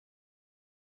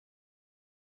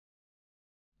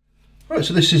Right,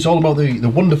 so this is all about the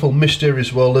wonderful,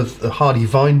 mysterious world of the Hardy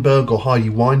Weinberg or Hardy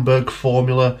Weinberg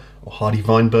formula or Hardy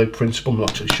Weinberg principle. I'm not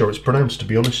actually sure it's pronounced, to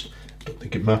be honest. Don't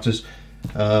think it matters.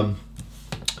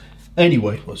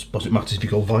 Anyway, well, I suppose it matters if you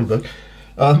call Weinberg.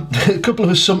 A couple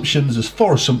of assumptions, there's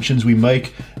 4 assumptions we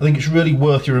make. I think it's really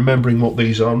worth you remembering what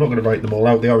these are. I'm not going to write them all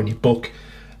out, they are in your book.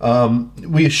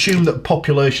 We assume that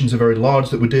populations are very large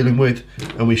that we're dealing with,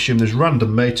 and we assume there's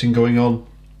random mating going on.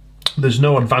 There's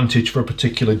no advantage for a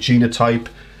particular genotype,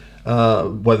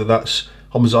 whether that's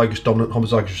homozygous dominant,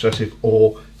 homozygous recessive,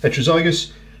 or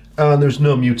heterozygous, and there's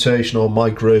no mutation or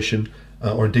migration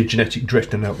or indeed genetic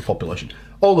drifting out of the population.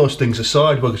 All those things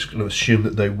aside, we're just going to assume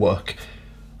that they work.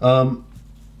 So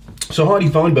Hardy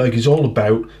Weinberg is all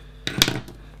about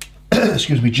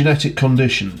excuse me, genetic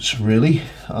conditions, really,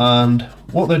 and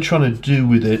what they're trying to do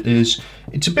with it is,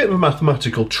 it's a bit of a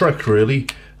mathematical trick, really,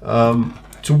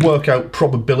 to work out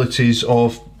probabilities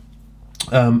of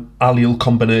allele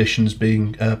combinations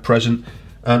being present,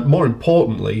 and more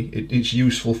importantly, it's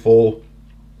useful for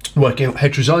working out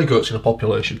heterozygotes in a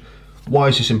population. Why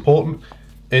is this important?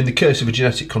 In the case of a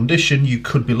genetic condition, you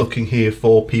could be looking here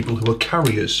for people who are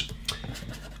carriers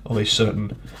of a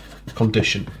certain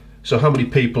condition. So how many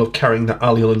people are carrying that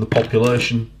allele in the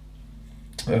population?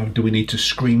 Do we need to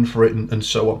screen for it, and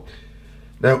so on?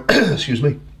 Now, excuse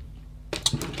me.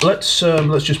 Let's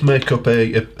just make up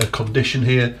a condition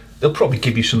here. They'll probably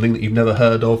give you something that you've never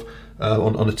heard of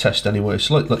on a test anyway.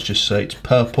 So let's just say it's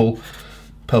purple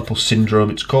syndrome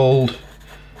it's called.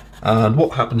 And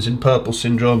what happens in purple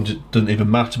syndrome doesn't even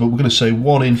matter, but we're going to say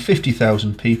 1 in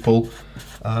 50,000 people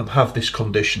have this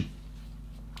condition.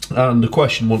 And the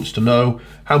question wants to know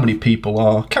how many people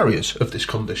are carriers of this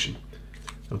condition.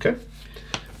 Okay.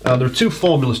 There are 2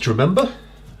 formulas to remember,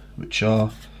 which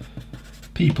are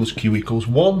P plus Q equals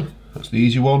 1, that's the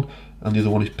easy one, and the other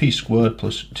one is P squared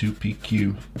plus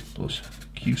 2PQ plus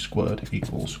Q squared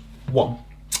equals 1.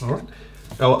 Alright,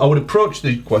 now I would approach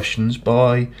these questions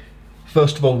by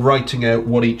first of all writing out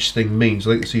what each thing means.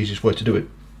 I think that's the easiest way to do it.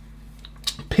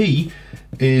 P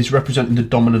is representing the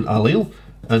dominant allele,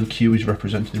 and Q is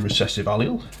representing the recessive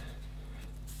allele.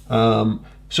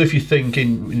 So if you think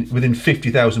within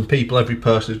 50,000 people, every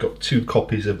person has got 2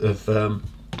 copies of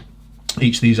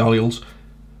each of these alleles,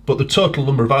 but the total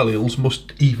number of alleles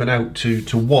must even out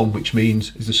to 1, which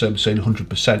means is the same as saying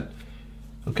 100%.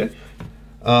 Okay.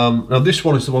 Now this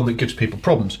one is the one that gives people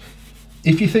problems.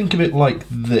 If you think of it like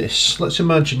this, let's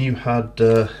imagine you had,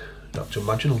 not to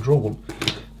imagine, I'll draw one.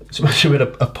 Let's imagine we had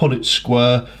a Punnett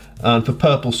square, and for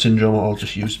purple syndrome I'll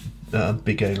just use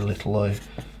big A, little a, like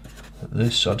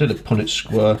this. So I did a Punnett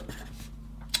square,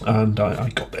 and I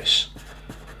got this.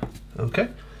 Okay.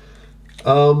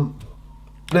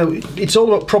 Now, it's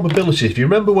all about probability. If you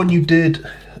remember when you did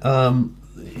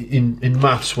in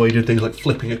maths, where you did things like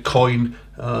flipping a coin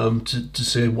to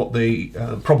say what the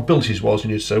probabilities was,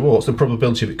 and you'd say, well, what's the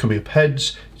probability of it coming up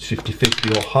heads? It's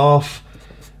 50-50 or half.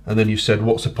 And then you said,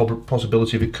 what's the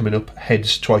possibility of it coming up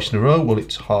heads twice in a row? Well,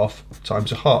 it's half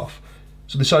times a half.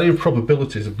 So this idea of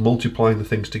probabilities of multiplying the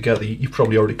things together, you've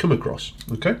probably already come across,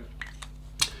 okay?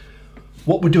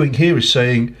 What we're doing here is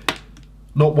saying,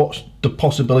 not what's the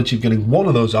possibility of getting one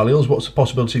of those alleles, what's the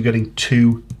possibility of getting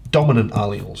 2 dominant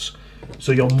alleles.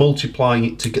 So you're multiplying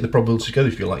it to get the probability together,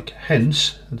 if you like.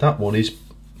 Hence, that one is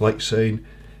like saying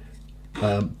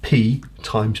P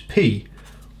times P,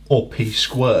 or P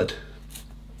squared.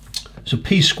 So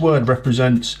P squared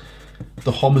represents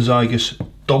the homozygous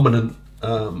dominant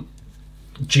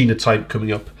genotype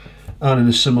coming up, and in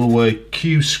a similar way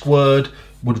Q squared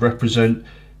would represent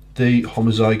the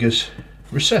homozygous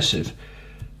recessive.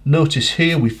 Notice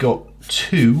here we've got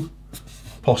 2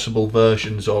 possible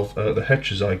versions of the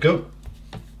heterozygote,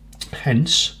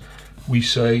 hence we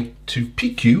say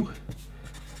 2PQ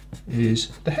is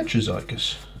the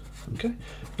heterozygous. Okay,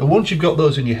 now once you've got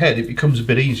those in your head, it becomes a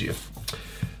bit easier.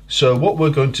 So what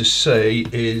we're going to say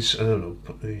is, I don't know,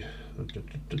 put the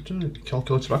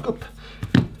calculator back up.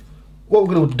 What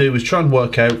we're going to do is try and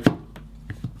work out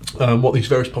what these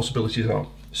various possibilities are.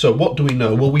 So what do we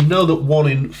know? Well, we know that 1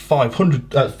 in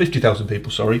 50,000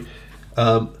 people, sorry,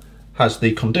 has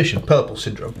the condition, purple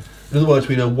syndrome. In other words,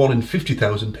 we know 1 in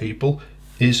 50,000 people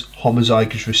is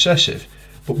homozygous recessive.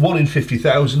 But 1 in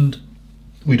 50,000,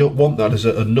 we don't want that as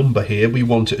a number here, we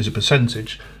want it as a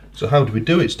percentage. So how do we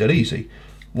do it? It's dead easy.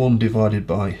 1 divided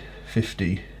by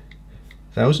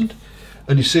 50,000.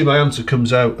 And you see my answer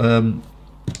comes out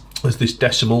as this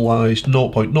decimalised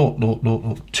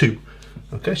 0.00002.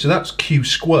 Okay, so that's Q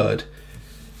squared.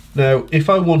 Now, if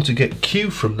I want to get Q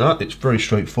from that, it's very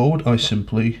straightforward. I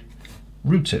simply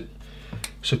root it.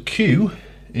 So Q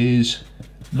is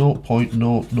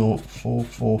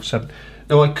 0.00447.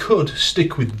 Now I could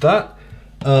stick with that.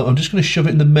 I'm just going to shove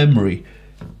it in the memory.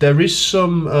 There is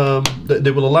some,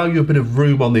 they will allow you a bit of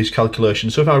room on these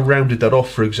calculations. So if I rounded that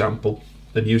off, for example,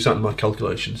 then use that in my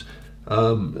calculations,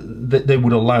 they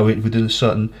would allow it within a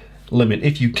certain limit.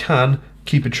 If you can,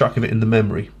 keep a track of it in the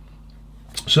memory.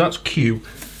 So that's Q.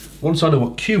 Once I know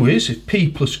what Q is, if P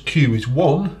plus Q is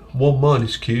 1, 1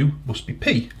 minus Q must be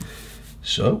P.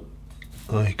 So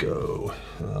I go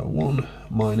 1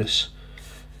 minus,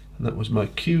 and that was my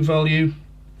Q value.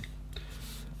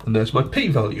 And there's my P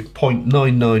value,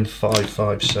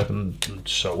 0.99557, and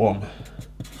so on.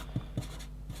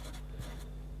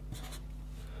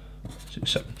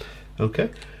 7. Okay.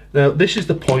 Now this is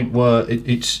the point where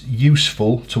it's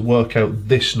useful to work out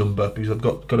this number, because I've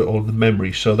got it all in the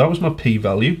memory. So that was my P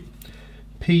value.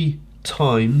 P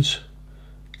times,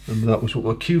 and that was what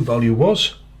my Q value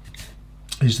was,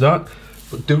 is that.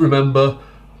 But do remember,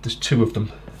 there's 2 of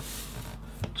them.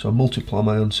 So I multiply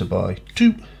my answer by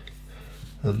 2.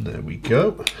 And there we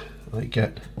go. I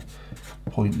get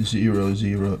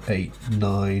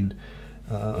 0.0089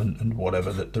 and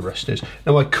whatever the rest is.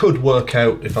 Now I could work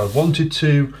out, if I wanted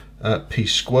to, P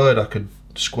squared. I could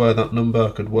square that number. I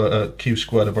could work Q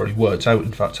squared. I've already worked out,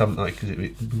 in fact, haven't I? Because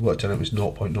it worked out it was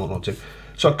 0.002.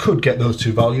 So I could get those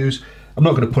 2 values. I'm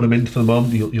not going to put them in for the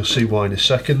moment. You'll see why in a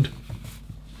second.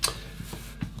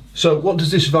 So what does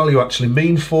this value actually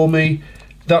mean for me?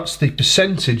 That's the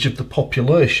percentage of the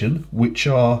population which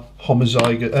are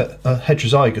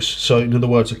heterozygous, so in other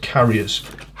words, are carriers.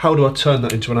 How do I turn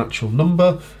that into an actual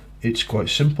number? It's quite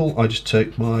simple. I just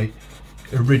take my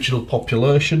original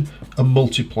population and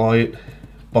multiply it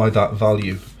by that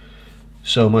value.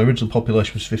 So my original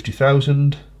population was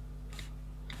 50,000.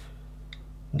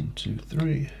 1, 2,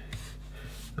 3,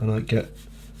 and I get,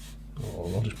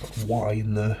 I'll just put Y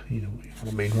in there, you know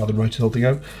what I mean, rather than write the whole thing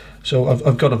out. So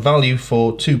I've got a value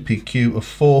for 2PQ of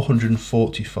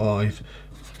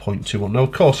 445.21. Now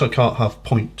of course I can't have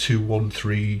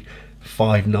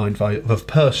 0.21359 of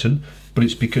person, but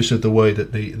it's because of the way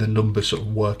that the numbers sort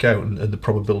of work out and the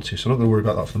probability. So I'm not going to worry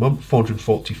about that for the moment.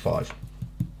 445.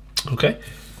 Okay.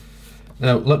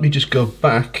 Now let me just go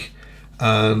back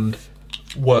and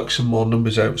work some more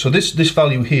numbers out. So this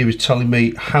value here is telling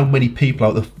me how many people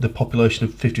out of the population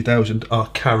of 50,000 are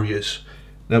carriers.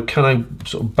 Now can I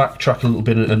sort of backtrack a little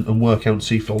bit and work out and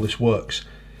see if all this works?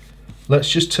 Let's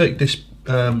just take this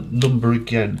number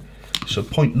again. So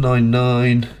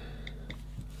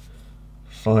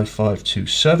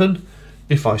 0.995527.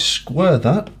 If I square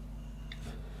that,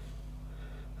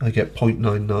 I get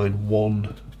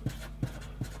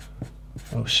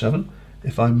 0.99107.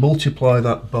 If I multiply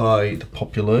that by the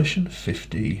population,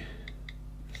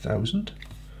 50,000,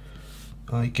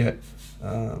 I get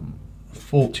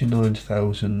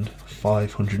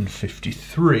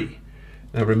 49,553.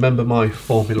 Now remember my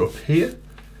formula up here.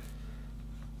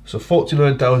 So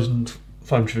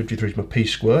 49,553 is my P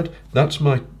squared. That's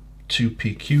my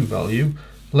 2PQ value.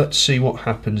 Let's see what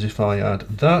happens if I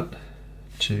add that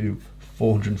to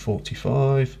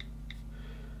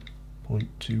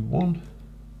 445.21.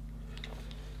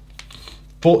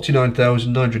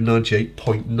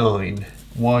 49,998.9.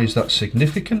 Why is that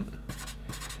significant?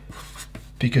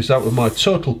 Because that was my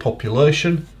total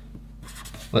population.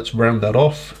 Let's round that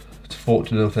off to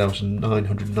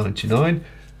 49,999.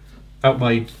 Out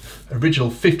my original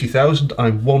 50,000,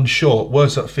 I'm 1 short.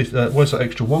 Where's that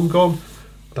extra 1 gone?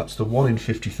 That's the 1 in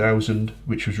 50,000,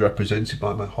 which was represented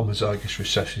by my homozygous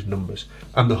recessive numbers,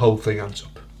 and the whole thing adds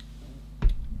up.